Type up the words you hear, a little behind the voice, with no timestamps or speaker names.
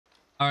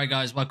All right,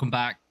 guys, welcome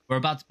back. We're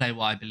about to play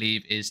what I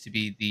believe is to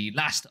be the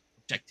last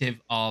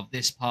objective of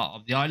this part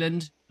of the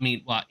island. I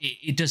mean, well,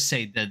 it does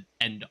say the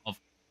end of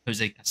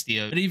Jose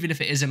Castillo, but even if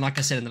it isn't, like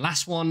I said in the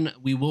last one,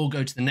 we will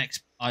go to the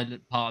next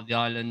island part of the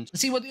island and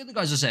see what the other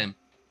guys are saying.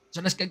 So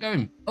let's get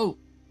going. Oh,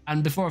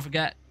 and before I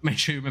forget, make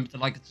sure you remember to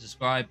like and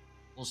subscribe.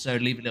 Also,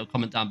 leave a little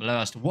comment down below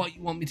as to what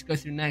you want me to go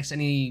through next,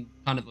 any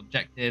kind of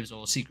objectives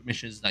or secret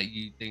missions that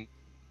you think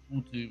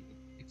cool to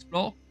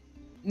explore.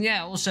 And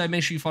yeah, also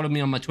make sure you follow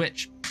me on my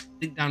Twitch.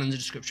 Link down in the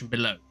description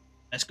below.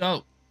 Let's go.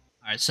 All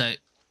right, so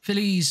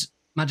Philly's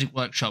magic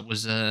workshop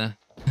was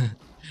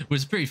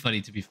was pretty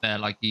funny, to be fair.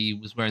 Like, he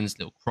was wearing this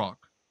little croc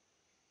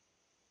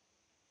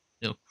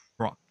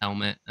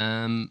helmet.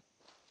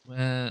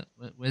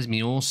 Where's me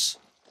horse?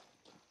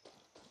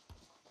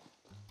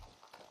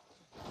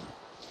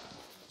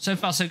 So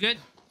far, so good.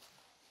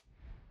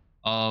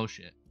 Oh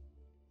shit!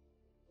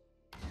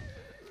 You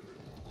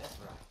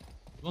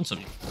want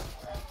something?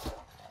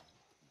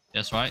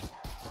 That's right.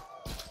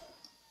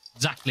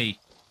 Exactly.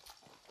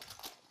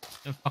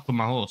 Don't fuck with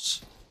my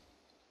horse.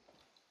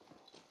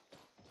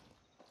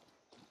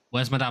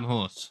 Where's my damn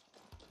horse?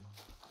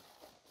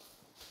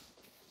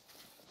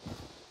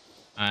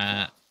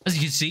 As you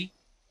can see,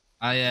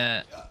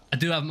 I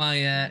do have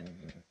my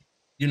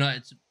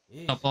United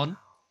top on.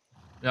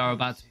 We are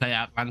about to play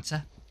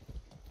Atlanta.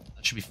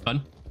 That should be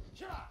fun.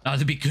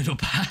 That'll be good or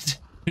bad.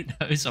 Who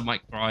knows? I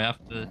might cry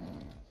after if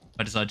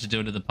I decide to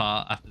do another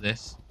part after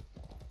this.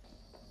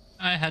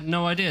 I had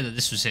no idea that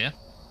this was here.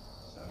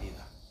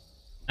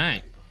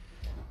 Hey.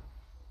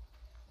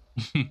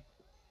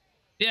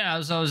 Yeah,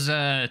 as I was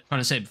trying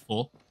to say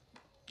before,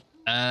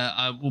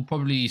 I will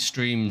probably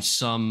stream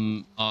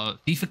some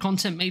FIFA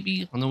content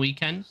maybe on the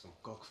weekend.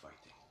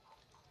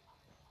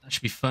 That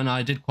should be fun.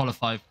 I did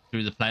qualify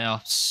through the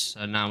playoffs,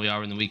 and now we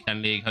are in the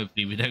weekend league.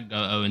 Hopefully we don't go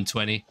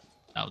 0-20.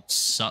 That would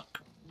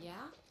suck. Yeah?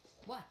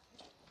 What?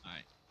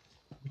 Alright.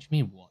 What do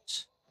you mean, what?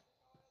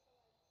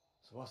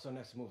 So what's our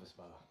next move,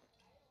 Espada?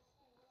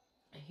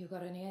 You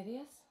got any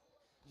ideas?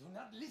 You're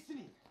not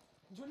listening.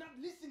 You're not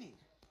listening.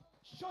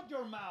 Shut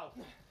your mouth.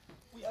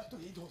 We have to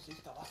eat Jose's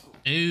tobacco.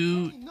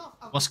 Dude,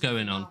 what's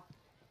going on?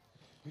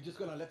 You're just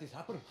gonna let this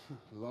happen?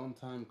 Long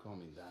time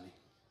coming, Danny.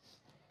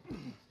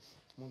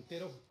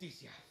 Montero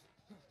Justicia.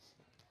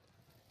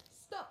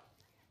 Stop!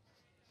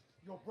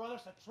 Your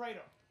brother's a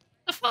traitor.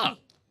 The fuck?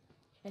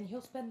 And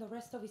he'll spend the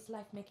rest of his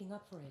life making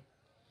up for it.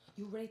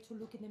 You ready to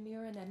look in the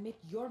mirror and admit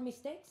your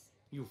mistakes?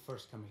 You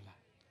first, Camila.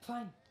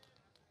 Fine.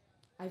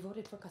 I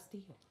voted for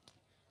Castillo.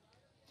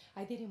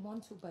 I didn't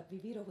want to, but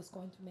Viviro was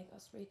going to make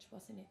us rich,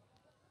 wasn't it?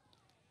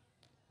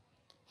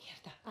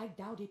 Mierda, I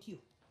doubted you.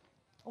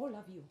 All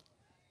of you.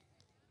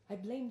 I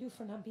blamed you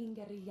for not being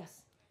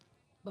guerrillas.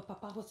 But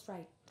Papa was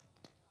right.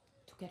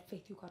 To get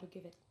faith, you gotta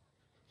give it.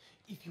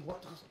 If you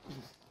want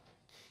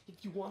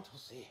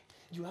Jose,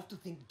 you have to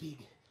think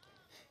big.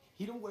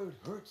 He don't where it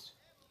hurts.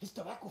 His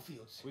tobacco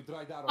fields. We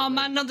tried that. Oh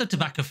man, not the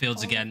tobacco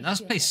fields again.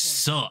 That place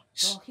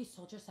sucks. Draw his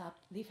soldiers out.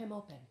 Leave him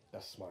open.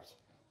 That's smart.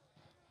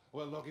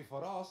 Well, lucky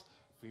for us,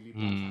 Philip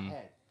was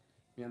ahead.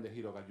 Me and the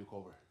hero got you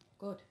covered.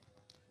 Good.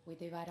 We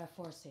divide our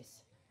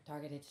forces.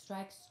 Targeted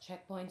strikes,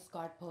 checkpoints,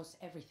 guard posts,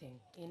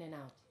 everything. In and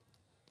out.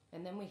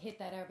 And then we hit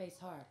that airbase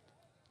hard.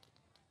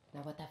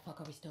 Now what the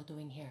fuck are we still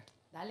doing here?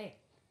 Dale.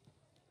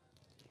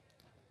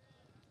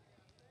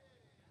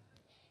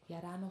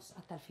 Yaranos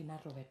hasta el final,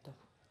 Roberto.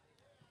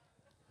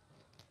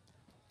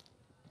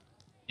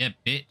 Yeah,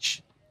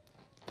 bitch.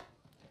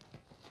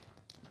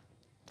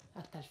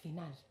 Hasta el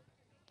final.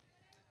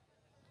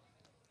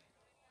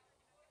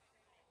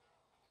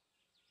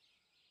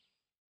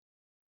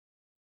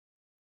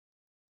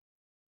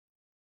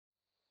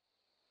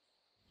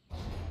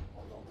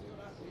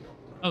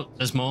 Oh,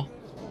 there's more.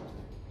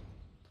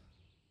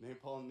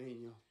 Nepal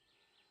Niño.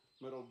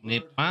 Metal bird.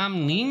 Nepal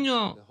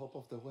Niño. The hope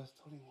of the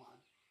West only one.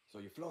 So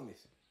you flown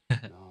this?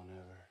 No,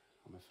 never.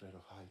 I'm afraid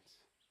of heights.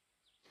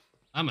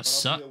 I'm a But I'll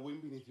suck. be a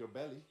wind beneath your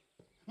belly.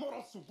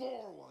 Moral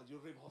support while you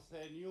rip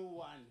Jose a new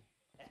one.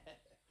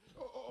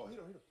 Hero.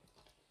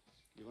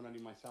 You're gonna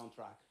need my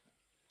soundtrack.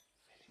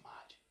 Philly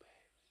magic,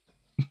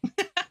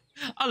 babe.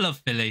 I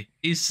love Philly.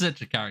 He's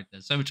such a character.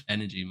 So much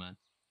energy, man.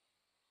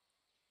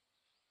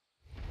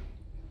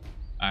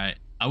 Alright.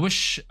 I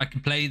wish I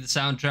could play the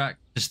soundtrack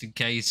just in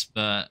case,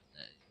 but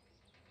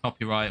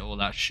copyright, all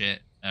that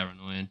shit, they're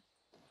annoying.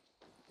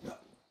 I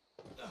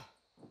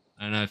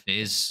don't know if it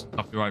is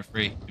copyright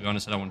free. To be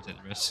honest, I don't want to take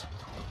the risk.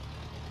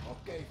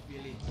 Okay,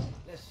 Philly.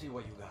 Let's see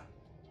what you got.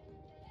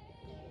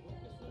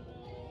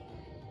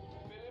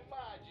 Philly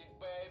magic,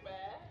 baby.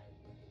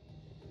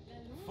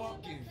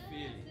 Fucking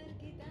Philly.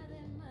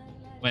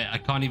 Wait, I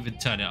can't even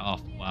turn it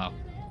off. Wow.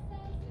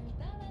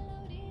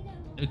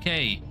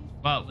 Okay.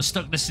 Well, we're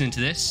stuck listening to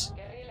this.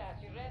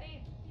 Guerrillas, you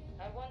ready?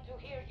 I want to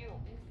hear you.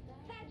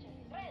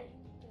 Ready.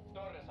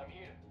 Torres, I'm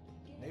here.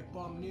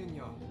 Napalm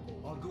Niño.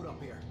 All good up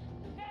here.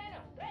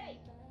 Sereno, ready.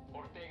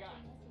 Ortega,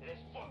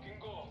 let's fucking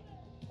go.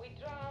 We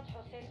draw out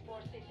Jose's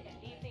forces and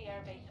leave the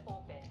airbase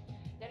open.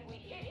 Then we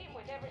hit him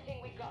with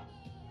everything we got.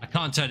 I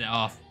can't turn it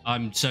off.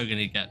 I'm so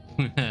gonna get...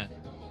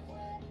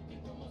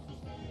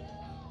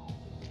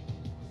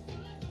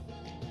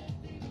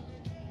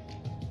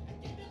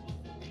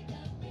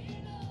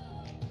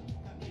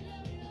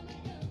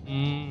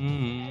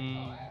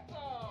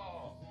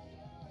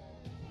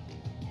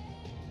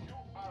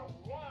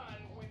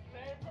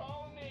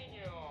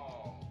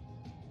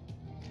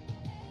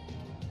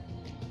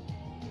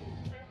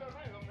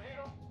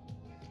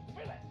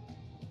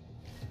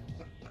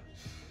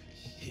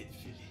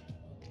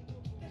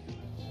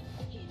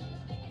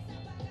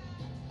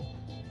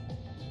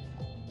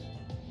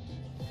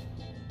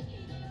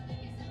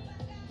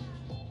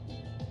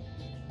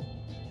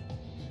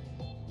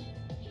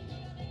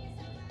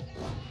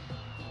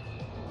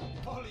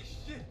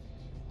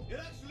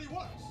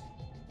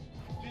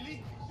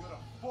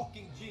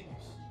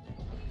 ingenious.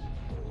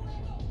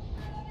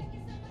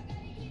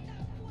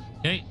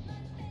 Okay.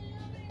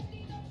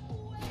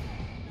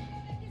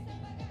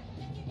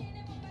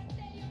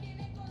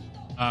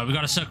 We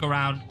gotta circle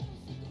around.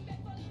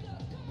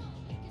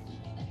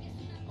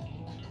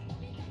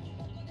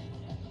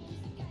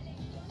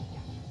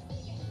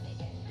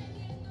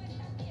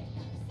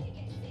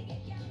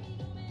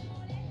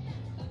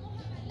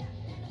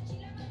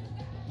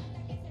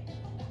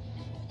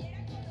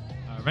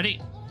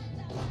 Ready?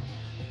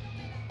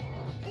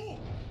 Oh,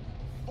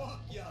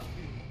 fuck yeah,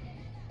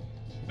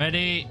 dude.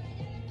 Ready?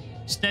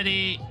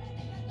 Steady.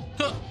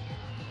 Go.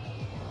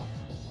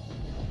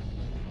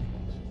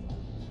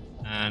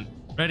 And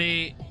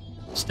ready,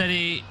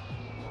 steady,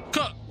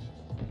 go. How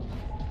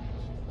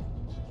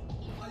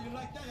you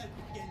like that, El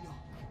Pequeño?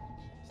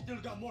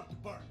 Still got more to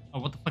burn. Oh,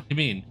 what the fuck do you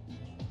mean?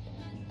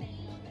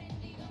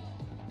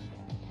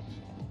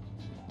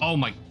 Oh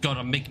my god,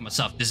 I'm making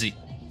myself dizzy.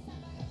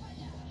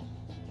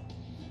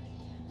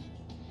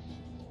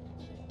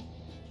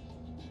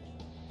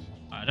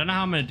 I don't know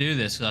how I'm gonna do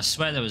this because I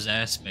swear there was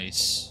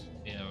airspace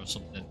here or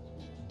something.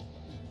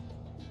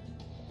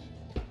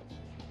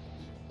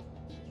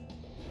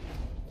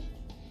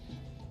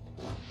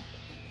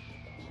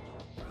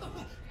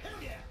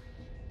 Hell yeah!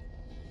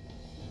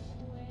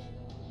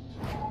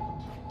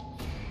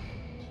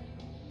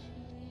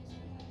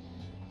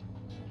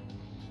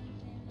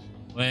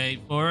 Wait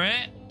for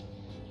it.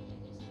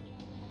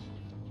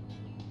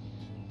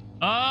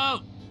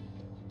 Oh!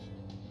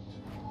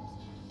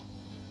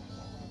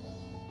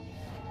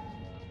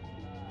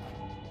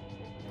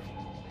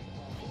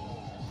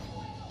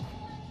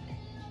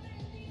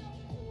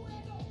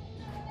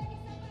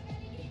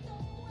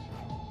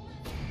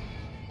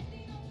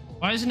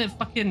 Why isn't it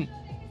fucking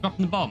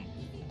dropping the bomb?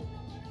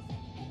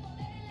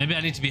 Maybe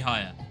I need to be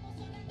higher.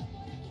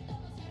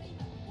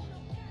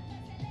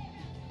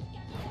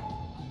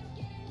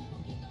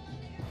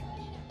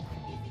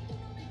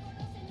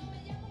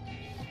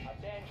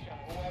 Attention,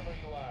 whoever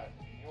you are.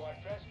 You are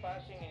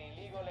trespassing in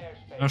illegal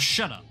airspace. Oh,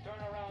 shut up. Turn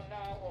around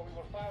now or we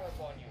will fire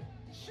upon you.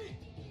 Shit!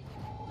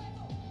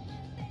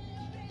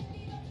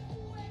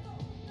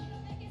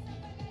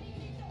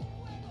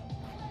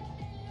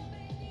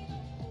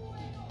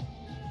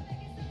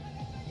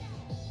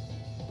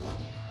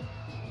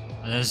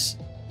 There's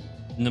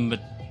number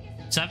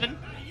 7.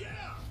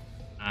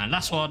 And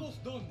last one.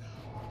 Almost done now.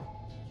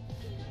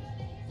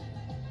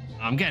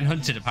 I'm getting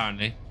hunted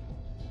apparently.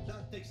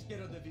 That takes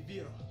care of the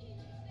Viviro.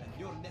 And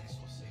you're next,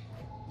 Jose.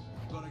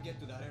 Gotta get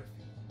to that airfield.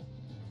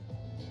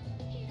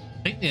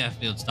 I think the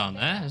airfield's down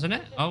there, isn't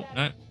it? Oh,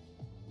 no. I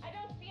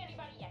don't see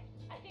anybody yet.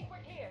 I think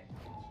we're clear.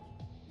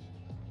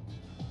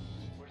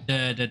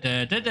 Da, da,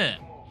 da, da, da.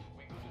 Move.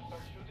 We good to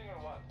start shooting or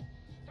what?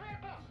 3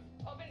 o'clock.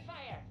 Open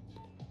fire.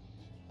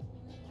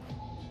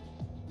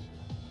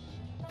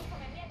 Some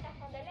camionetas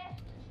on the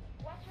left.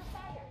 Watch your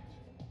fire.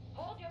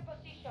 Hold your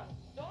position.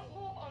 Don't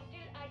move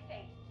until I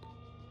say.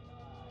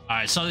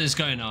 Alright, something's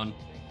going on.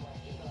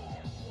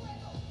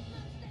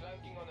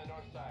 Flanking on the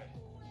north side.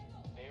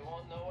 They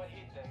won't know what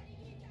hit them.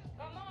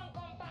 Come on,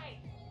 compay.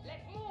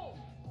 Let's move.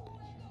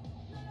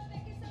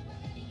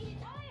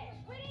 Oye,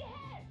 we're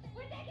ahead.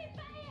 We're taking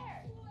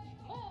fire.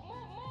 Move,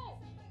 move, move.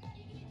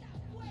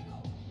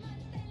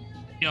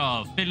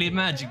 Yo, Philly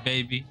magic,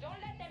 baby. Don't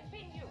let them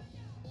pin you.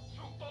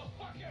 Shoot those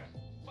fuckers!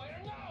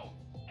 Fire now!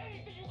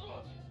 Anything you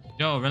got!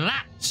 Yo,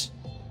 relax.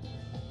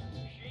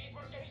 Shit,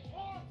 we're getting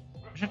swarmed!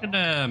 Wish I could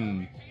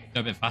go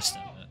a bit faster,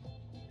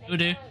 but will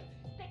do.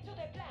 Stick to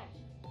the plan.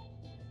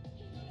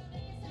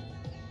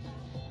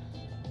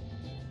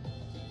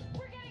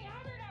 We're getting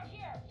hammered out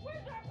here.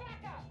 Where's our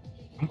backup?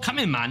 I'm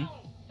coming, man.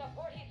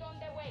 Support is on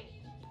the way.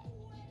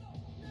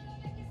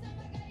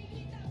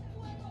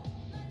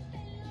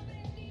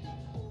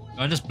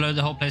 Do I just blow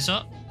the whole place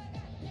up?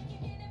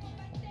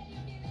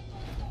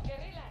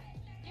 Guerrillas,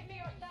 give me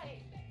your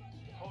studies.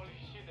 Holy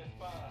shit,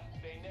 Espada.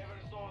 They never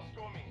saw us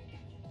coming.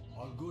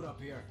 All good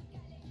up here.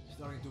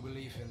 Starting to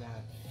believe in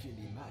that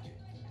Philly magic.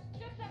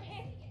 Took some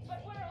hits,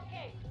 but we're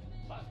okay.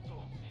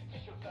 Basto,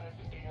 fish your cara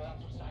pequeño down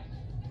to sight.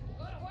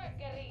 Good work,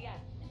 guerrilla.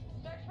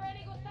 Search for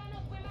any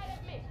gusanos we might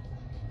have missed.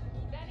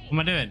 Danny, What am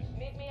I doing?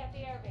 meet me at the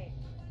airbase.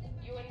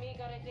 You and me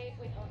got a date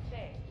with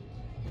Jose.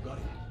 Got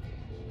it.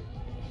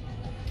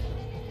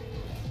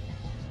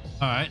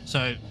 Alright,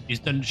 so she's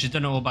done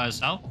it all by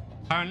herself,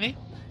 apparently.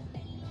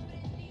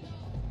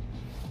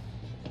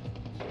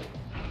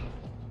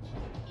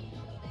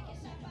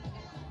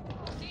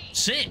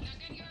 Sick!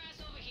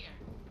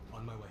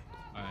 On my way.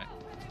 Alright.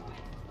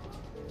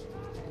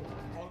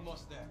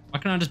 Almost there. Why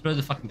can't I just blow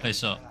the fucking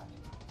place up?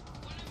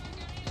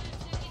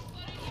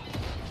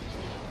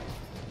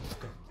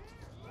 Okay.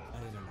 I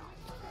don't know.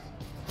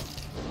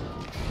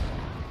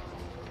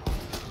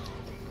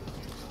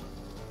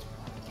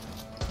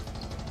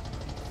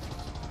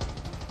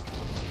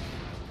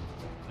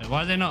 Wait,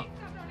 why are they not?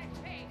 Cover on its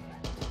face.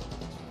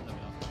 There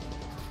we are.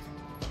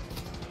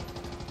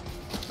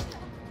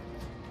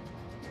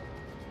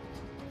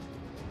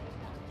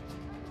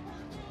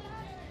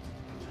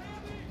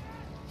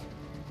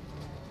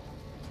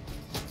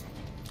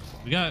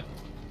 we go.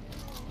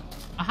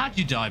 How'd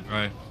you die,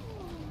 bro?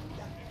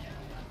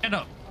 Get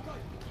up.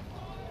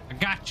 I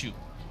got you.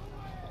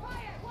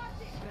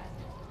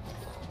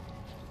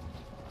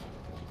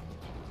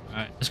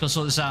 Alright, let's go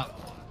sort this out.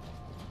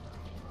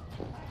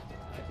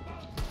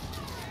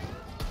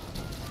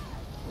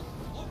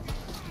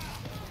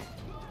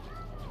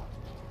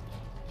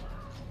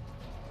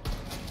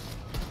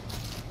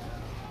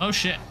 Oh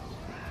shit.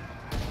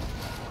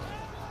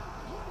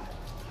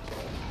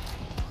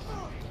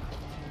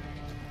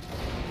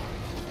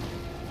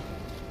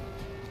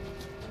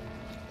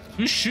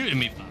 Who's shooting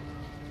me, fam?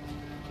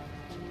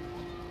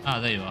 Ah,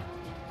 there you are.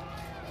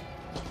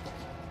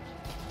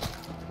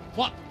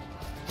 What?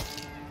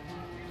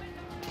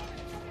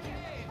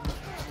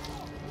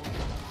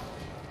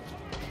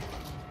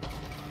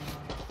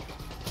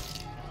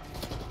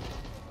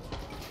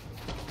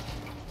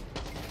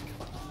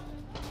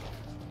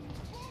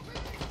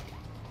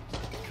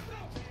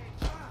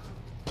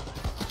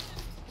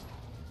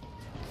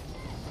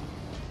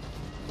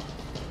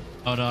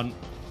 Hold on.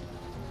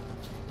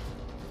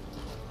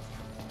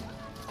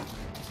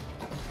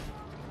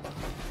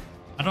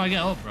 How do I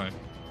get up, bro?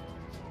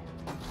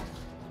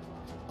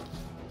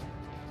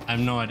 I have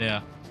no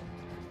idea.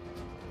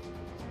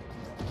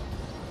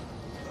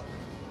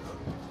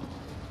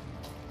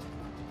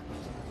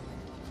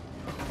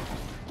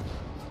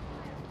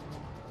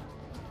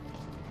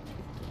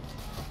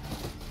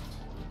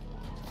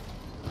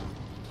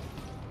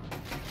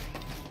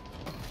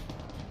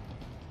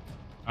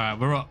 All right,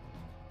 we're up.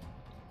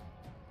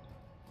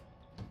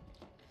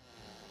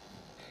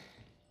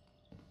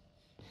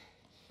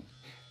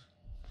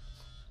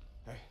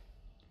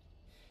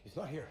 He's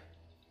not here.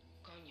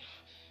 Coño,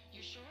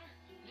 you sure?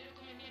 Little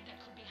come mierda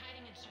could be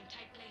hiding in some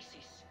tight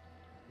places.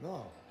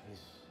 No, he's...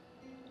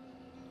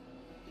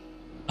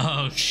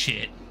 Oh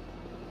shit.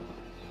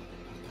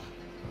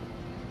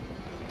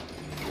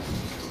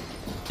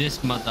 This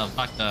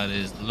motherfucker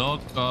is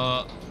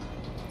loco.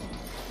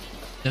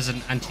 There's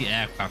an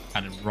anti-aircraft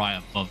cannon right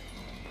above.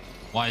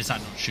 Why is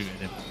that not shooting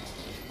him?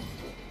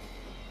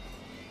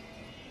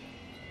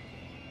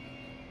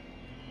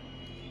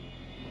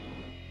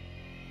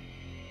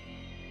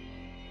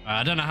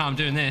 I don't know how I'm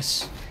doing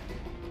this.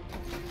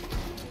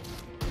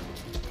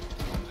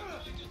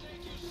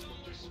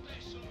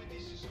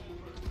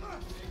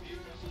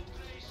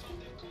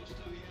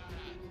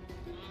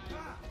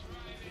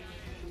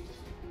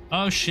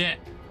 Oh shit.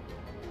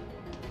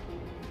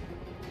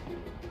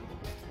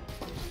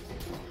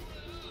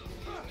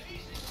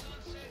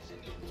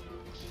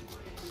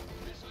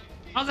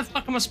 How the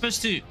fuck am I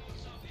supposed to?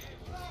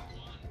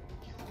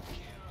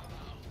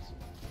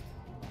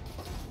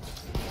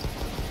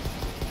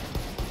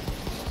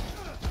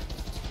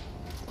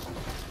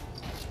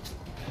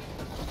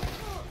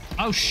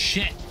 Oh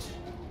shit.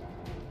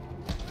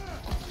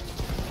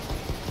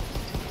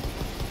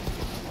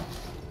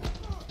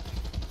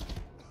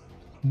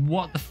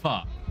 What the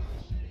fuck?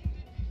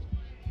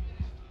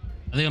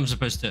 I think I'm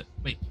supposed to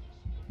wait.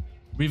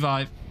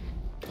 Revive.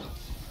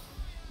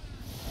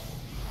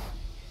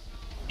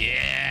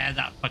 Yeah,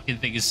 that fucking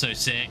thing is so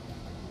sick.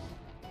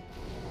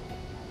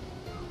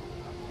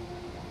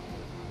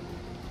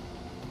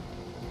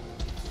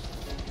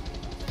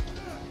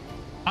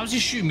 How's he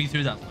shooting me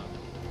through that?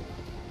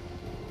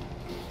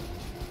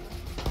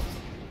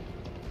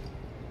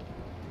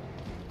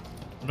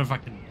 I wonder if I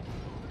can.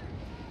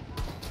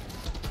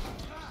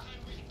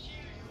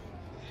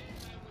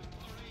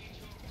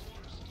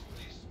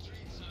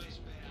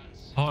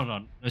 Hold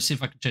on. Let's see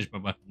if I can change my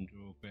weapon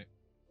real quick.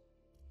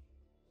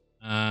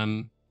 I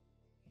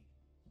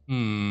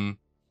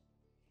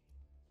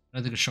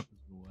don't think a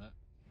shotgun's gonna work.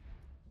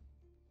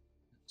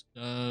 Let's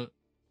go.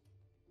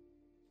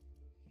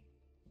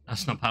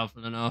 That's not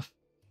powerful enough.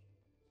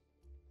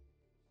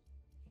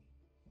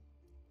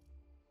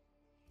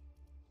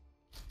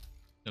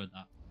 Go with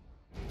that.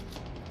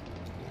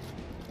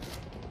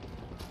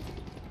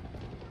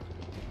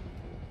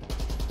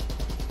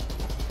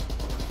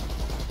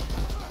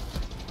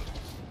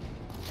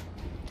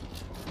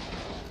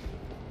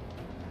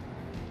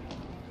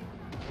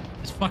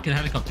 This fucking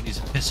helicopter needs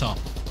to piss off.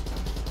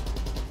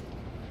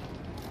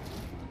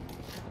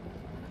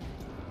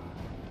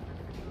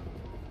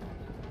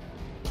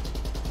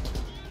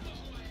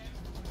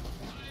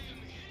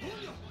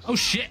 Oh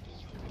shit!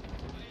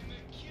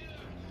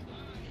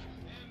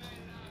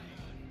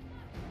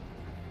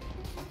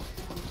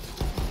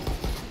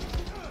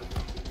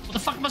 What the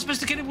fuck am I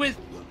supposed to get it with?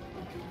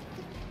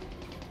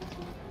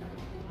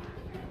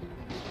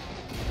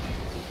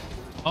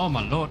 Oh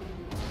my lord.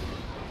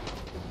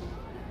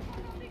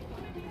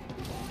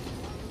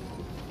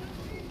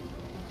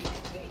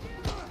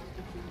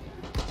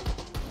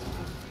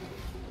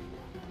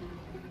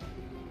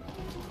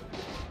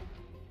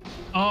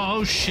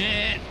 Oh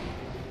shit.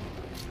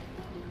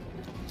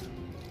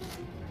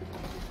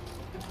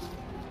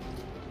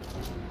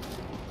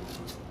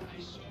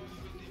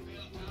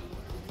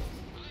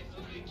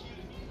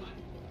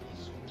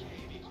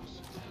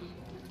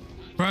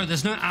 Bro,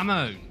 there's no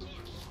ammo.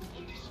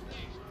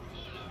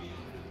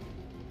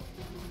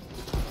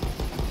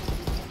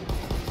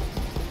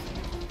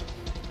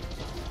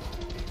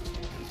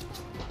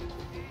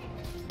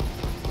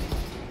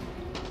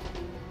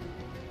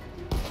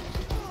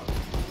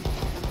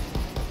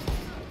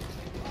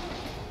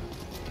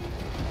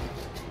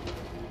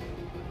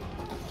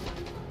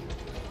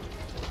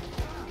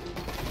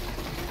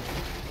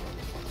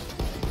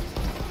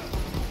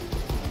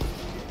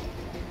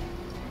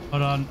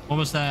 Hold on,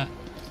 almost there.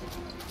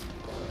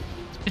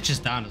 It's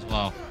just down as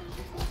well.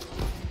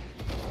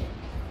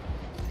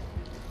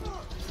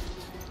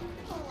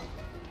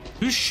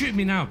 Who's shooting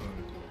me now, bro?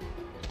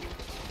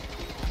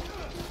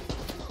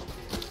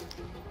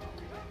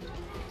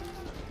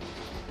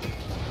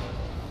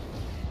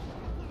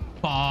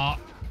 Fuck.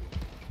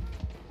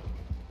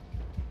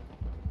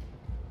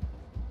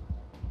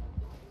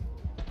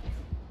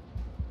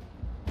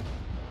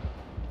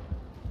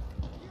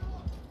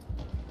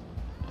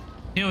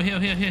 Heal, heal,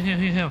 heal, heal, heal,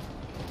 heal, heal.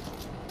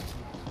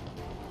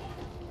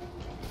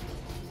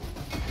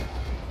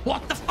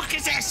 What the fuck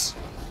is this?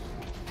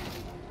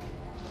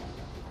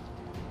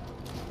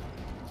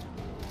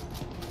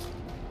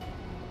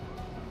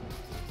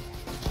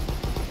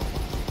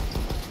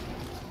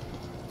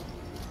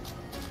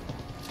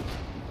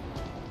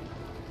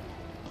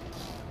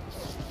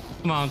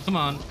 Come on, come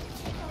on.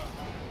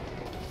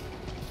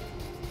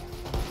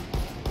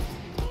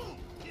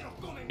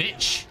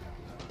 Bitch.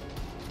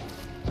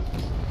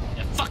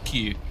 Yeah, fuck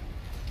you.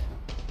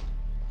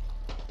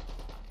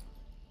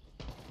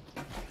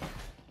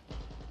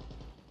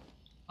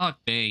 Fuck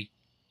me.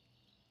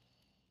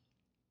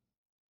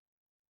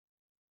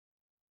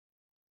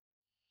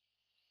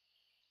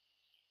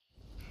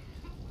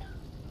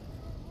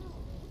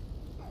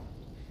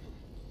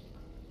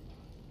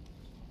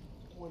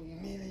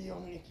 $1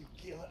 million if you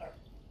kill her.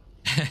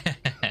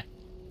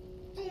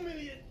 2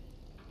 million.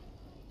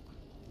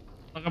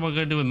 What am I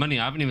gonna do with money?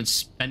 I haven't even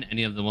spent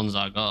any of the ones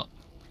I got.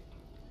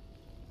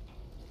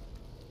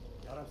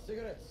 Yaran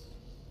cigarettes.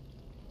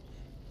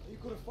 You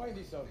couldn't find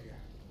this out here.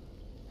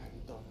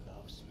 Anton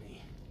loves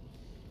me.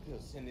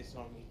 He'll send his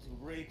army to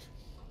rape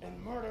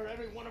and murder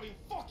every one of you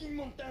fucking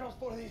Monteros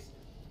for this.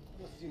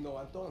 Yes, you know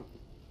Anton.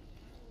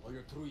 Or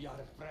your true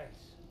Yaran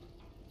friends.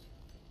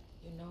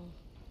 You know,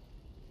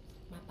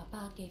 my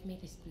papa gave me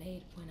this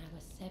blade when I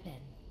was 7.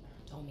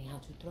 Told me how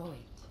to throw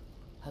it,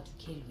 how to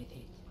kill with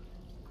it.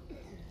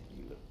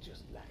 You look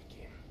just like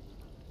him.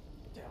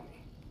 Tell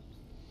me,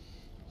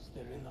 is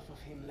there enough of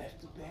him left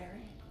to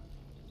bury?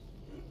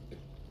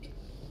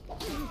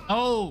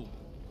 Oh!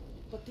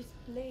 But this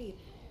blade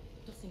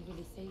doesn't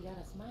really say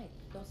Yara's might,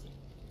 does it?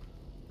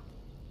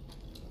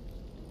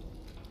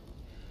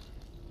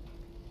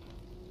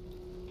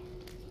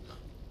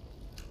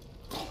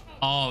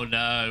 Oh,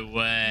 no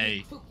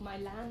way. You took my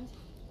land.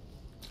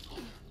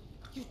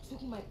 You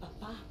took my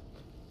papa.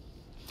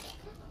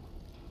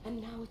 And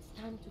now it's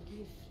time to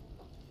give.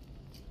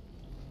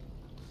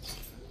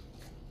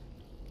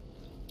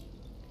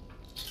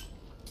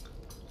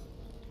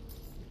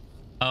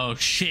 Oh,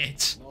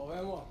 shit. Nos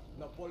vemos,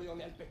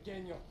 Napoleon el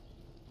Pequeño.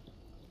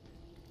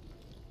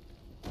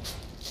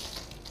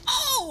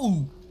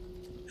 Oh!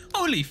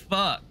 Holy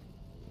fuck.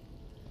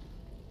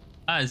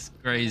 That is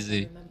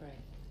crazy. Remember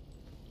it.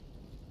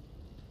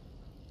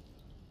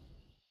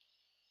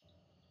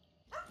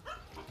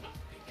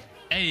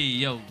 Hey,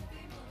 yo.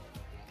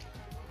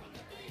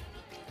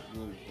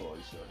 Good boy,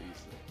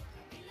 Chorizo.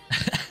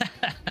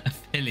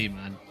 Philly,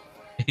 man.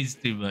 He's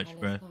too much, And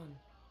bro. it's gone.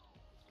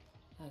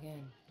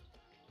 Again.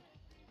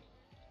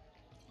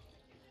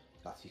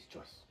 That's his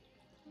choice.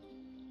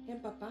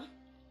 And Papa?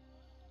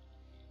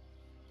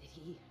 Did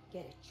he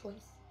get a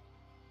choice?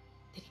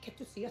 Did he get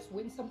to see us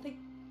win something?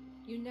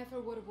 You never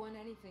would have won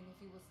anything if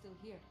he was still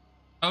here.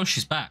 Oh,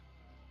 she's back.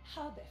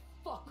 How the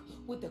fuck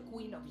would the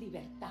Queen of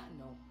Libertad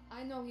know?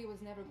 I know he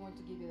was never going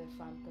to give you the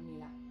farm,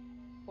 Camila.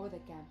 Or the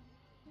camp.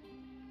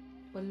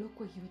 But look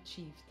what you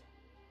achieved.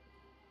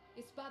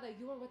 Espada,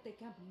 you are what the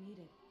camp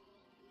needed.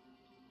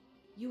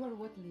 You are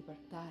what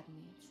Libertad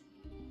needs.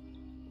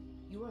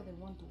 You are the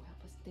one to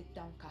help us take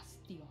down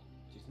Castillo.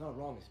 She's not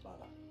wrong,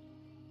 Espada.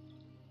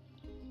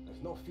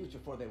 There's no future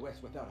for the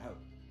West without help.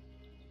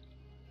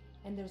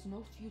 And there's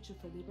no future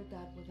for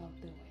Libertad without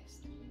the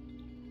West.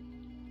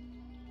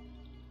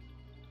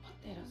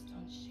 Monteros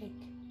don't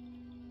shake.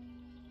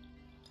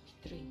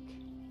 We drink.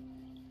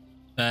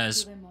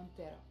 There's To the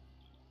Montero.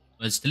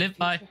 words to live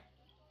by. Future.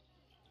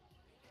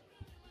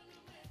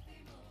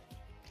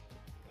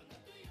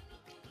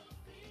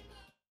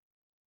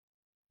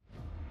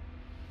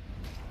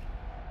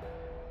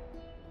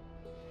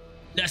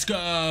 Let's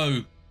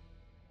go.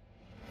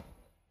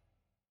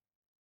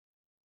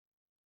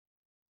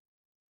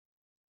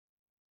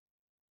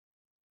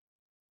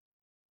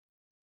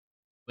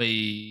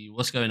 Wait,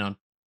 what's going on?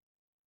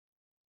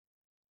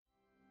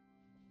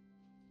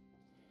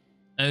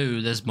 Oh,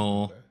 there's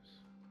more.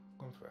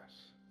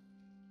 Confess.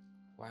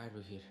 Why are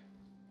we here?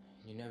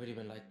 You never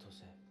even liked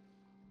Jose.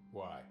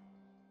 Why?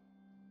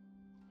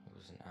 He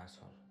was an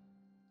asshole.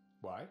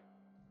 Why?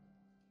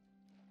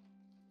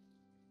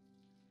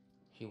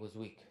 He was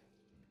weak.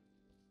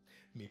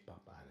 Mi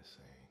papa had a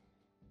saying.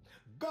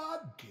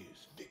 God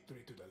gives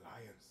victory to the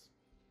lions.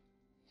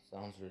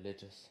 Sounds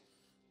religious.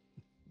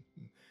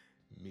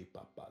 Mi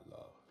papa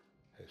loved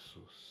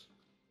Jesus.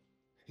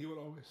 He would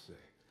always say,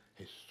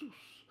 Jesus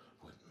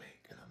would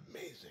make an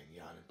amazing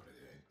young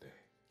Presidente.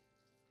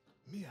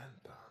 Mi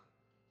Anton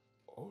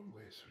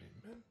always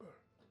remember.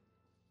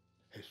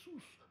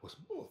 Jesus was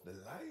both the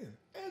lion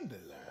and the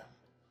lamb.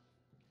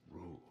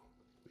 rule,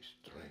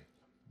 restraint,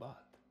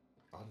 but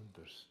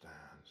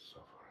understand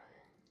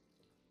suffering.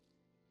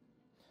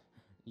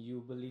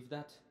 You believe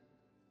that?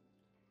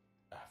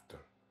 After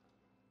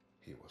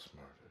he was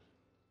murdered,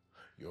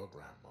 your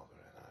grandmother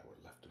and I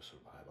were left to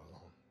survive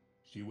alone.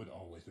 She would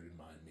always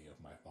remind me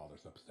of my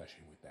father's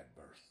obsession with that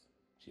verse.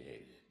 She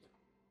hated it.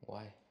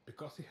 Why?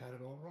 Because he had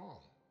it all wrong.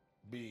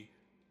 Be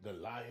the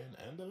lion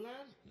and the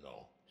lamb?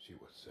 No, she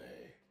would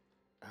say,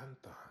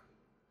 Anton,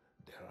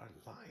 there are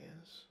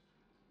lions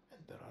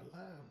and there are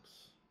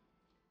lambs.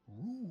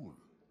 Rule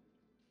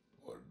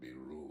or be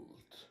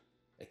ruled.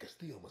 A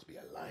Castillo must be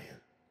a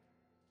lion,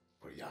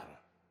 for Yara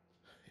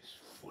is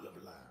full of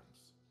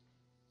lambs.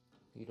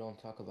 You don't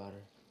talk about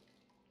her.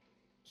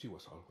 She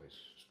was always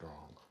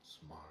strong,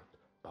 smart,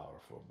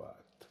 powerful,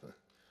 but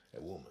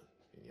a woman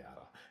in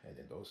Yara, and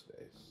in those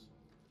days.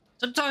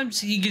 Sometimes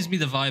he gives me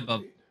the vibe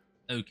of,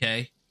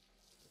 okay.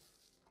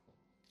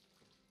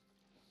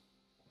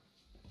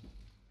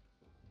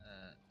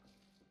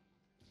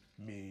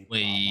 Me,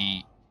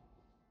 Wait. Papa,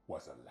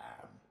 was a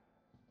lamb.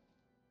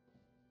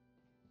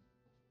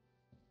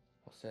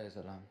 Jose is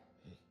a lamb.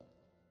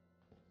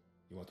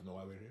 You want to know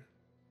why we're here?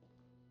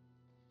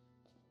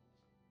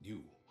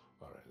 You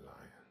are a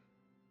lion,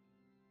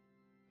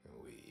 and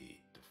we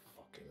eat the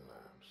fucking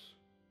lambs.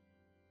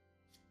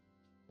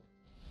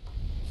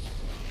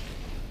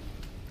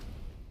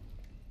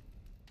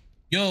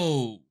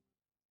 Yo!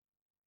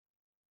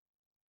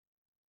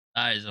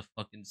 That is a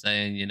fucking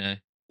saying, you know.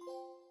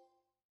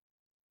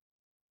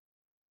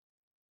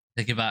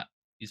 Take it back.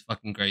 He's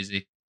fucking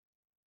crazy.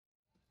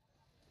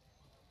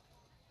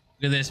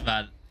 Look at this,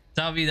 man.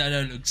 Tell me that I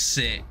don't look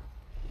sick.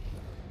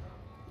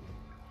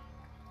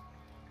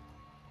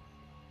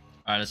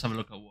 Alright, let's have a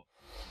look at what.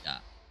 Yeah.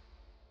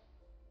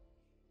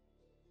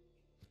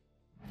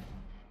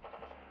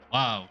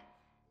 Wow.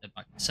 They're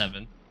back to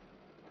 7.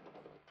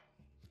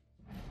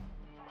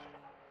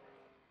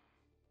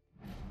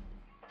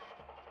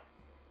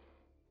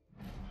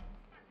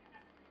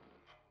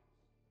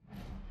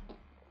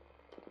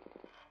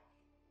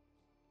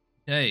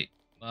 Okay,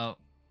 well,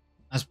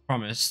 as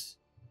promised,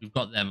 we've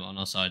got them on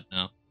our side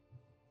now.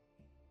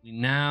 We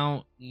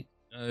now need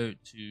to go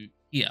to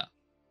here.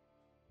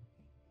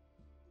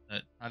 So,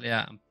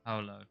 Talia and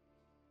Paolo.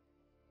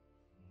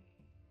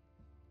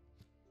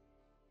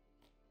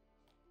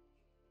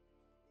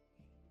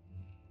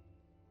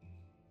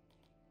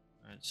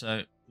 Alright, so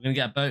we're going to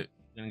get a boat.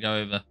 We're going to go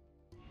over.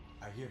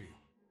 I hear you.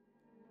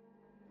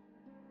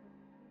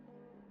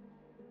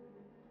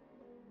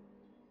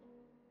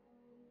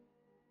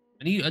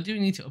 I do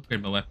need to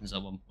upgrade my weapons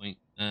at one point.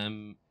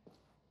 Who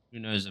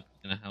knows if it's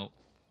going to help.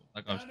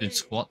 Like I was doing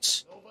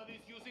squats. Nobody's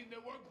using the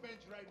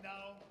workbench right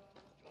now.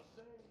 Just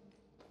saying.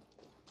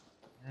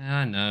 Yeah,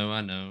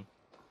 I know.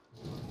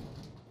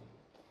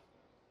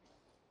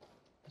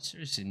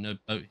 Seriously, no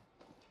boat.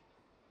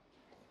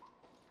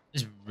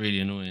 This is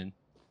really annoying.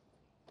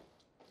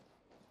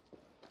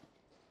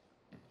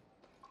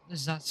 What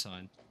is that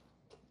sign?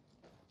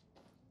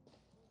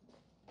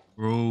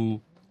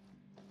 Bro.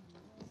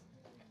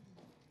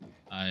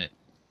 I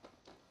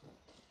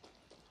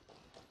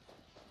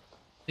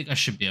think I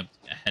should be able to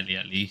get a heli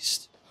at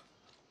least.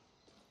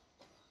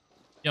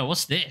 Yo,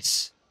 what's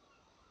this?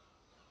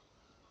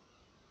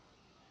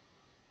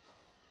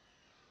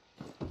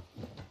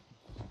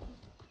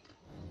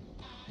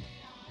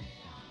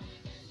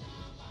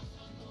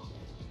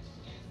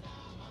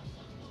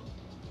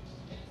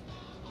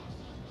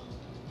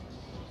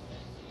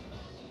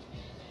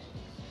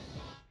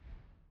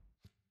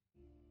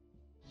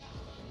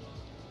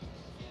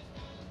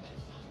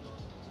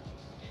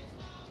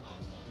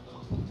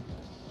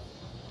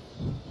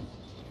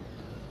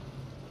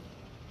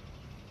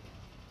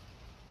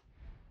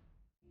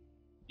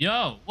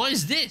 Yo, what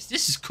is this?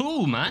 This is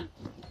cool, man.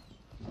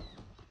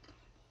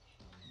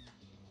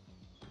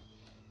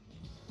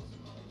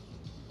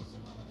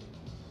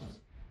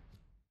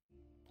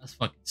 That's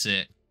fucking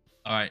sick.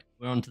 Alright,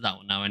 we're on to that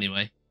one now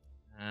anyway.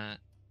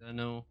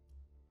 Colonel.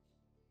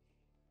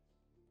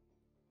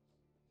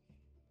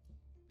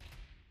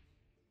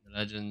 The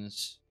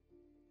Legends.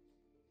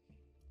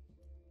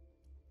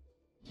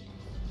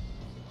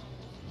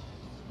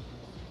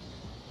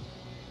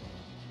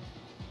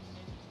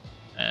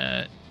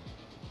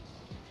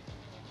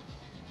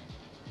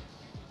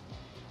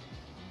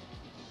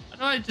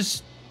 How do I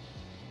just...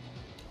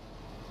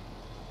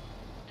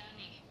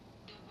 Danny,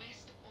 the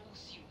West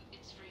owes you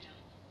its freedom,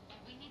 but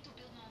we need to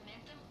build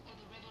momentum or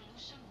the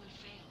revolution will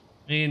fail.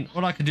 I mean,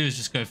 all I can do is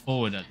just go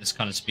forward at this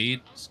kind of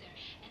speed. It's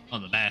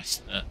not the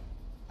best, but...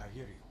 I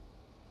hear you.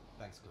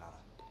 Thanks, Clara.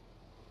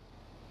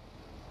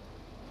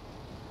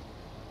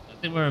 I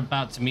think we're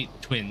about to meet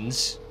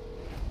twins.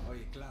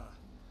 Oye, Clara.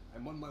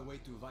 I'm on my way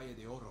to Valle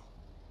de Oro.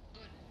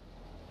 Good.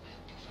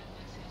 I hope you find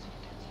Maximus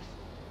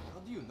defenses. How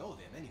do you know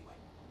them anyway?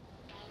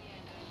 Talia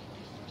and I led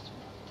the first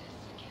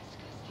protests against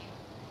Castillo.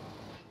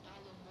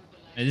 Apollo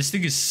mobilized... Hey, this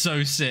thing is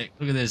so sick.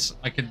 Look at this.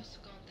 I can...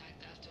 lost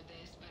contact after the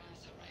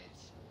Esperanza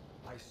riots.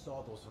 I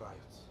saw those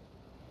riots.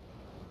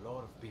 A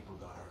lot of people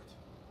got hurt.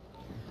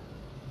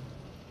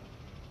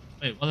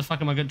 Wait, what the fuck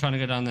am I trying to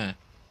go down there?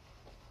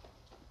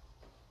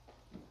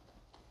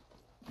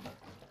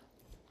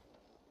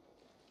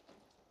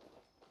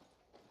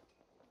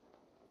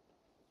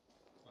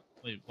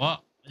 Wait,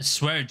 what? I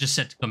swear it just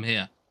said to come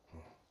here.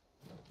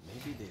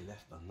 Maybe they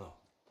left a note.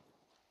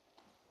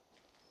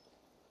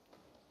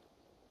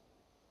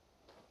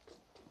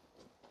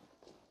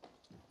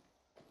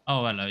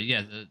 Oh, hello.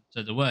 Yeah,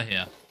 so they were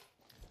here.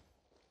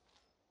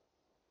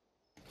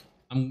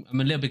 I'm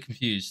a little bit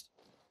confused.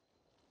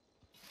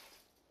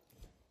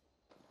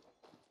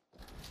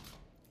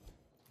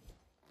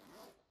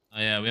 Oh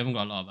yeah, we haven't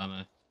got a lot of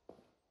ammo.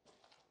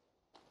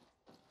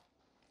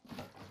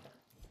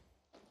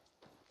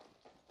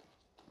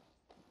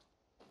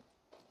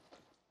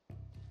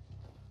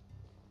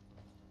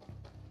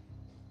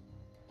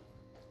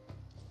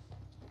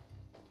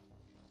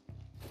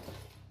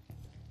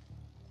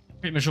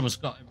 Pretty much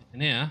almost got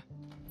everything here.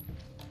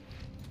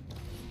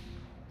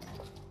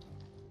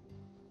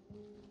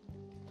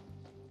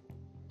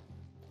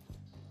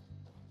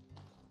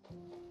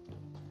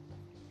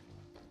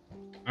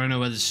 I don't know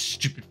where this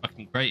stupid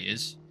fucking crate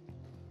is.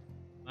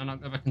 Can I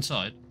not go back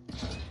inside?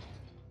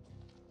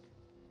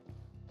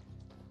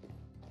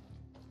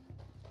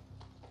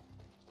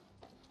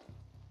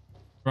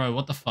 Bro,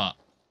 what the fuck?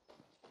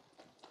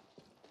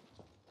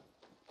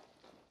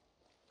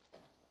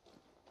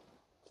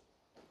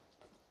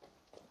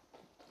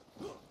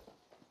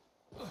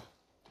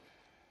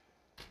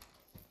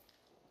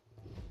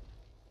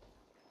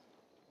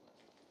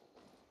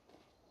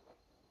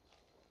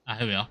 Ah,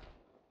 here we are.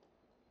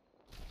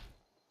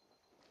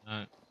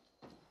 No.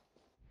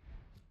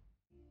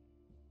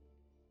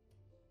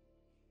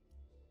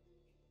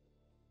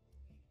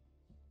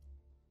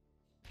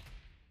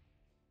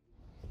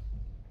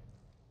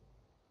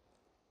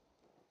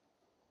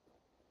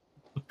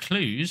 For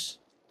clues?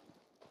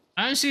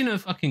 I don't see no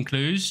fucking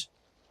clues.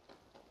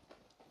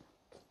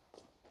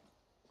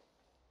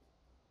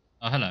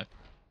 Oh, hello.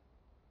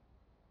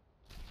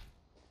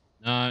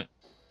 No.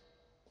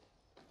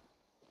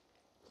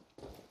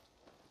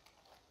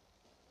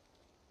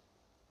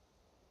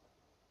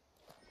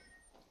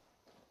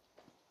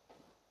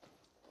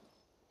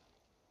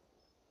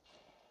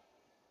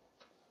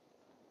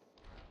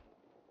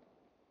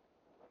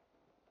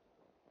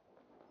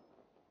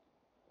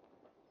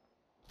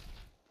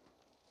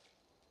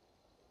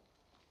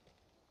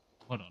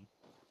 Hold on.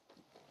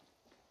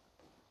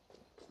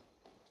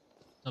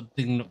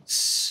 Something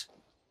looks...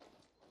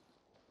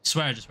 I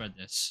swear I just read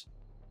this.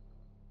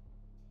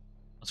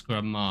 Let's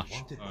grab Marsh.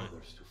 Wanted All right.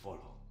 others to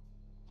follow.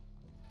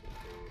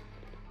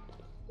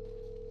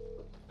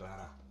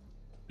 Clara,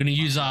 Gonna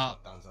use our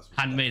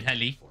handmade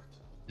heli.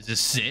 Is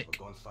this sick?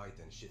 gunfight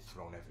and shit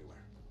thrown everywhere.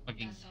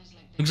 Fucking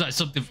looks like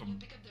something from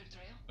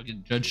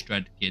fucking Judge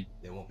Dredd kid.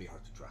 They won't be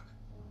hard to track.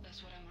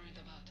 That's what I'm worried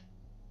about.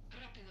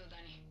 Rápido,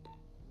 Dani.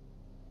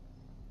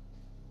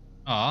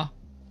 Ah.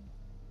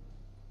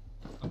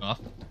 Fuck off.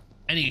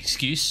 Any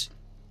excuse.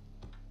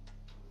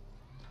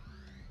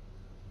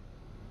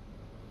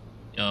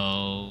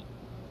 Yo.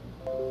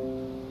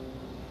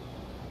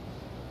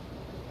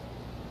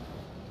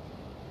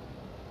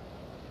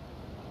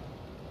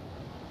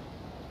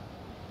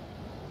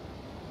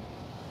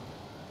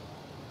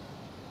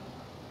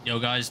 Yo,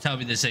 guys, tell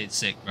me this ain't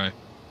sick, bro. I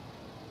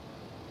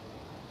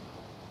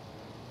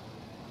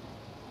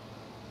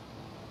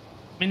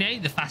mean, it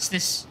ain't the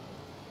fastest.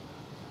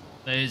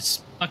 But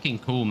it's fucking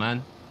cool,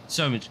 man.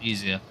 So much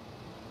easier.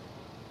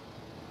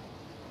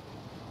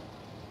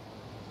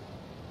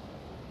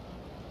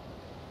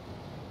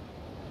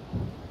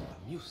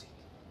 The music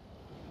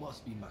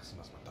must be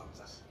Maximus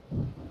Matanzas.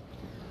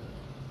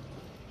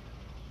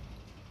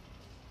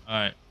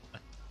 Alright. I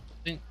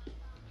think...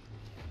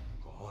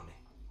 Cojones.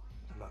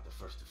 I'm not the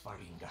first to find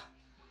Inga.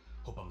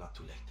 Hope I'm not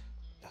too late.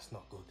 That's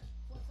not good.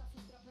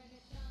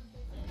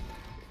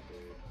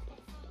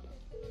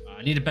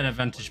 I need a better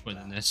vantage point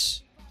than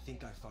this. I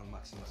think I found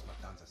Maximus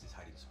Matanzas'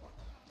 hiding spot.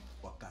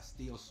 But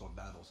Castillo's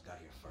soldados got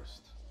here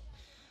first.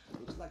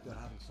 Looks like they're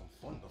having some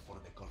fun before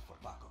they call for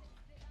backup.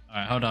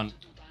 Alright, hold on.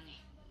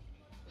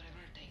 Whatever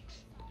it takes.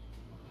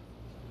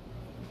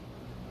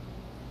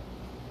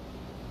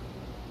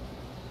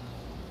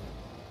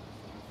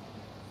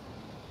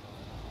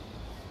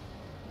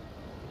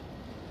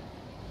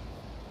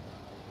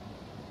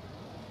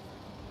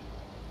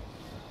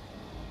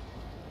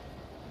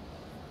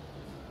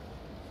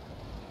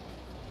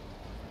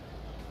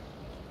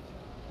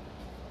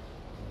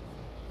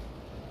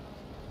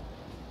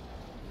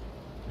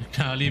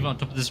 Can I leave it on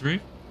top of this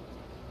roof?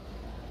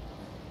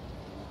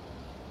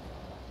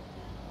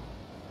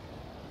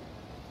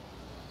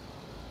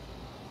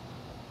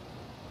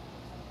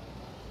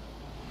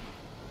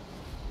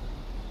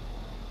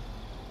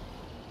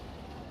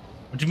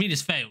 What do you mean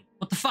it's failed?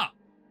 What the fuck?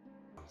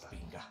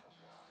 Inga.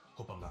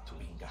 Hope I'm not too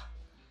Inga.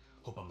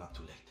 Hope I'm not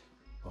too late.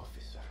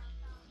 Officer,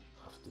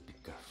 have to be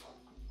careful.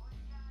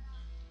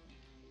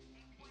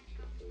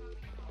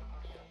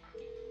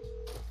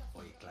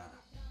 Oye, Clara.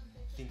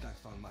 Think I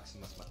found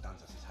Maximus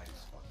Matanzas' hiding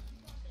spot.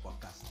 But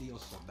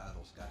Castillo's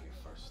soldados got here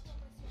first.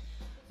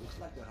 Looks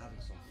like they're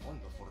having some fun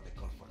before they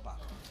call for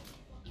backup.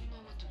 You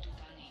know what to do,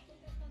 Danny.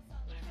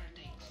 Whatever it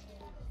takes.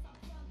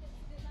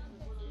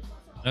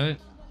 No.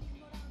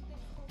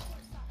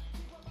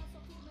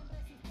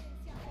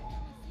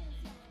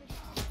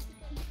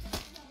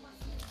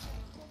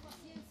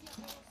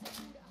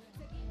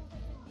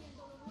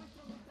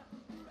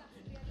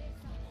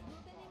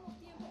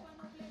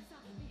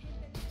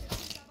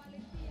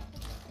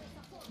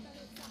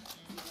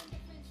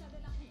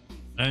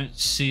 I don't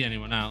see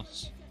anyone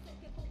else.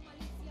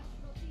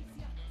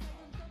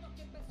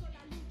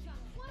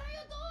 What are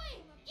you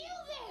doing? Kill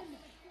them!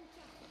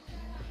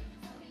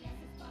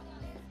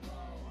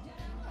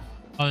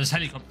 Oh, there's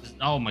helicopters.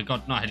 Oh my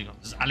god, not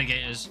helicopters.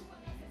 Alligators.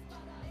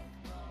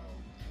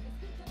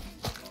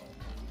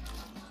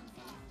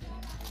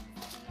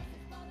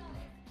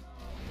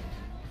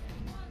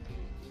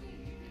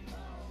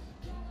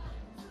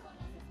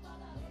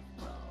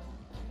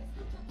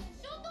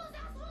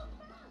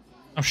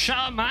 Oh, shut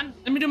up, man.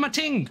 Let me do my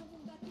thing.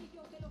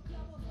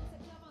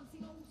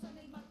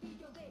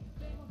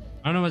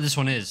 I don't know where this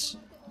one is.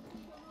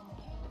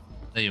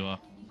 There you are.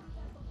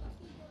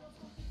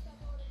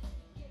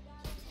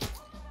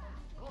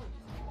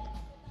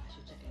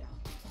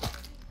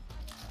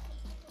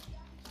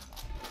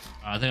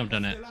 I think I've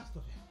done it.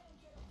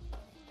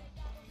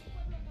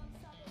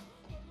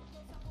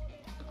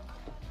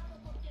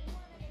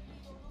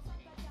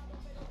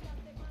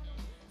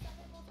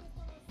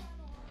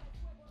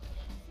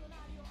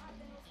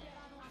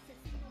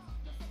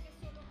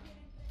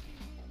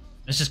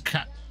 Let's just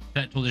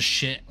collect all this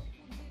shit.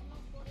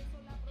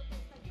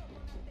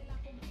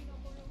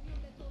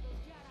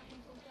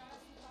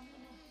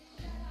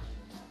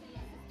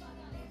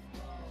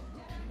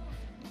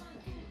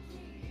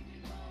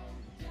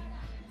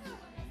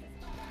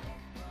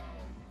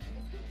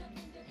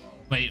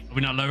 Wait, are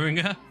we not lowering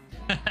her?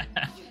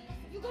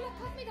 You gonna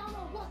cut me down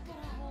or what,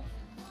 carajo?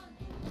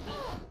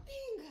 Ah,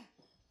 ping!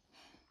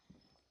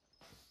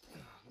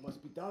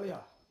 Must be Dahlia.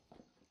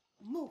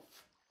 Move.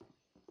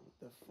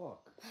 The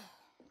fuck?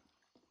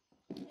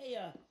 Hey,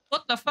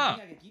 what the fuck?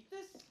 Think I can keep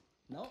this?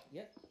 No,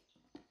 yet.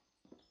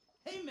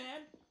 Hey,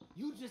 man,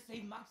 you just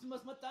saved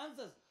Maximus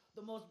Matanzas,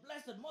 the most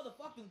blessed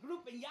motherfucking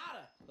group in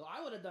Yara. Though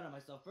I would have done it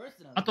myself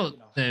personally. I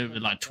thought they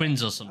were like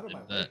twins or something,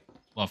 but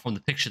well, from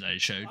the picture that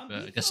it showed,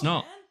 but I guess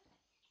not. Man.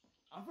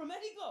 I'm from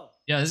Mexico.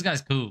 Yeah, this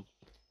guy's cool.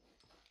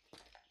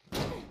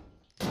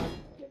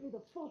 Get me the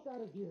fuck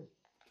out of here.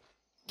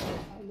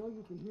 I know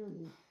you can hear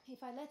me.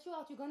 If I let you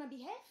out, you're gonna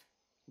behave?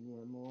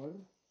 Mi amor.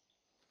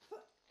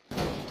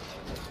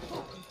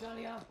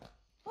 Italia.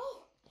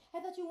 Oh, I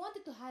thought you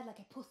wanted to hide like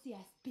a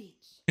pussy-ass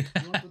bitch.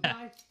 You want to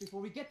die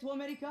before we get to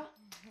America?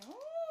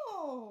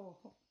 Oh,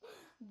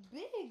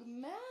 big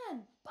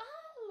man,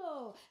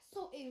 palo.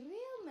 So a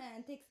real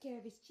man takes care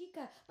of his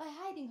chica by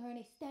hiding her in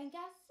a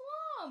stank-ass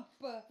swamp.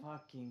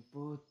 Fucking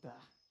puta.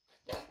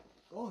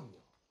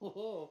 Coño.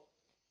 Oh,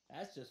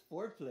 that's just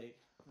foreplay.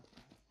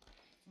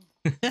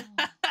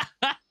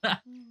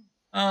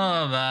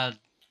 Oh man,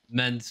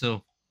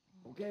 mental.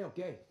 Okay,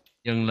 okay.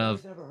 Young love.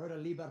 You guys ever heard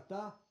of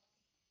Libertad?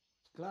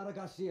 Clara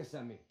Garcia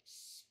sent me.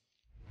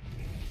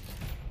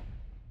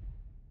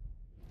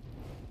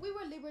 We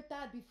were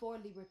Libertad before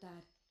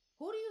Libertad.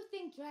 Who do you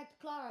think dragged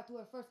Clara to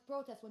her first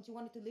protest when she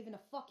wanted to live in a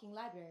fucking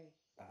library?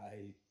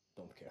 I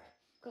don't care.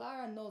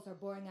 Clara knows her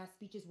boring-ass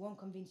speeches won't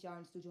convince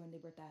Yarns to join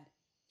Libertad.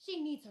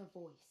 She needs her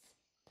voice.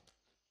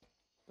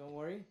 Don't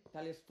worry,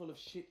 Talia's full of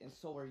shit and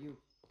so are you.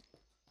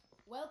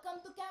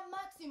 Welcome to Camp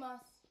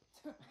Maximus.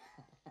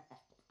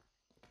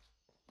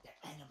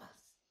 They're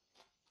animals.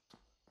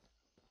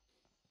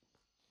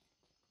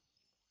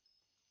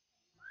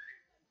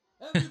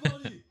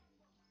 Everybody!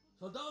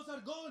 Soldados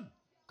are gone!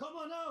 Come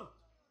on out!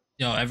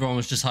 Yo, everyone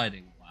was just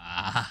hiding.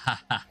 Wow.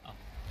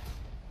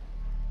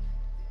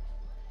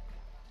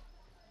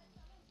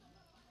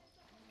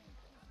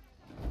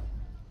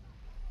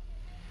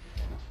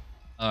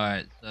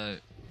 Alright, so I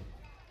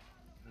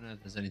don't know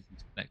if there's anything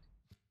to collect.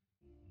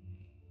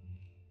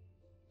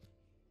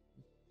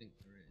 I think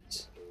there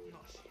is.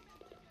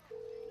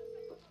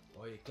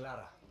 Oye,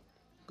 Clara.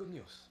 Good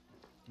news.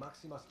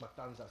 Maximus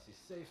Matanzas is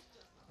safe,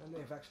 and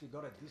they've actually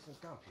got a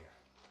decent camp here.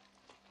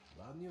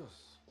 Bad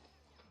news.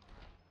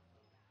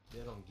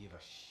 They don't give a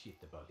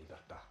shit about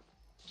Libertad.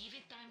 Give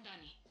it time,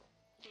 Danny.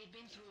 They've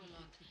been through a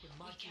lot. We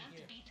can't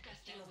beat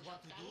Castell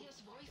without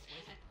Talia's voice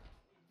and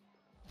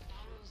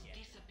Paulo's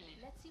discipline.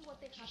 Let's see what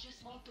they You have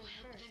just to need to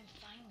help first. them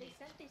find They it.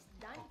 sent this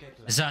dime. Okay,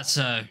 Clara. Is that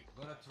so?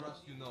 Gonna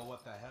trust you know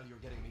what the hell you're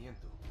getting me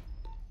into.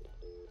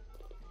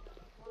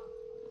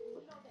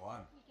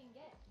 One.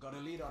 Got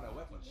a lead on a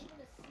weapon ship.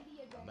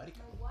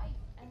 America.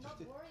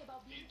 Interested?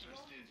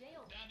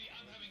 Danny,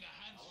 I'm having a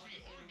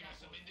hands-free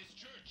orgasm in this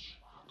church.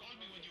 Call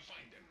me when you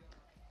find them.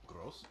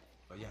 Gross.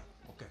 But yeah,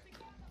 okay.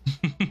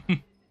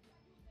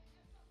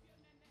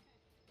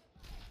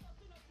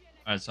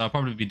 Alright, so I'll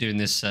probably be doing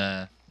this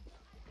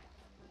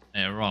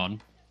later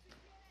on.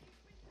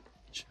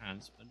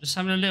 Chance, but just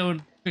having a little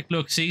quick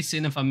look, see,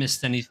 seeing if I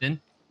missed anything.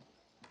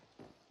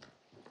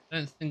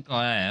 Don't think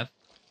I have.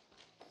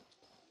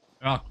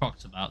 There are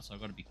crocs about, so I've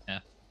got to be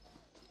careful.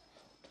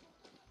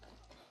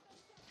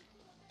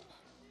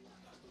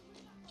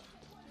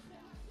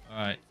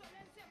 Alright.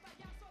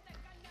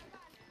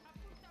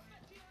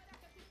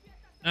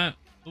 No.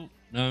 Oh,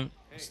 no.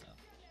 What's that?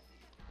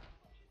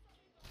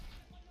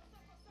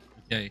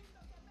 Okay.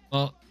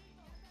 Well,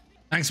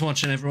 thanks for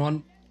watching,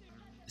 everyone.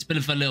 It's been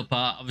a fun little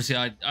part. Obviously,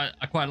 I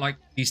quite like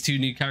these two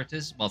new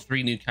characters. Well,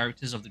 three new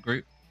characters of the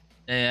group.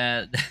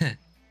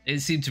 They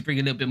seem to bring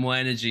a little bit more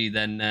energy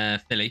than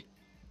Philly.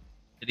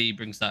 Philly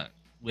brings that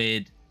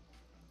weird,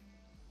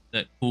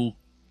 that cool,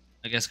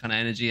 I guess, kind of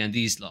energy. And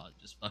these lot are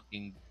just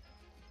fucking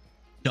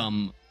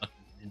dumb fucking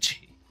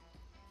energy.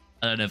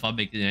 I don't know if I'm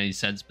making any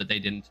sense, but they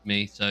didn't to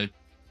me. So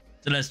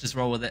let's just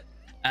roll with it.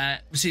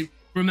 See,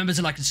 remember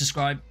to like and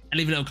subscribe and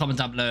leave a little comment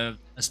down below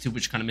as to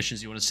which kind of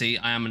missions you want to see.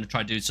 I am going to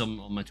try to do some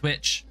on my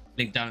Twitch.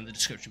 Link down in the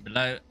description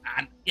below.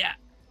 And yeah,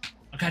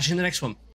 I'll catch you in the next one.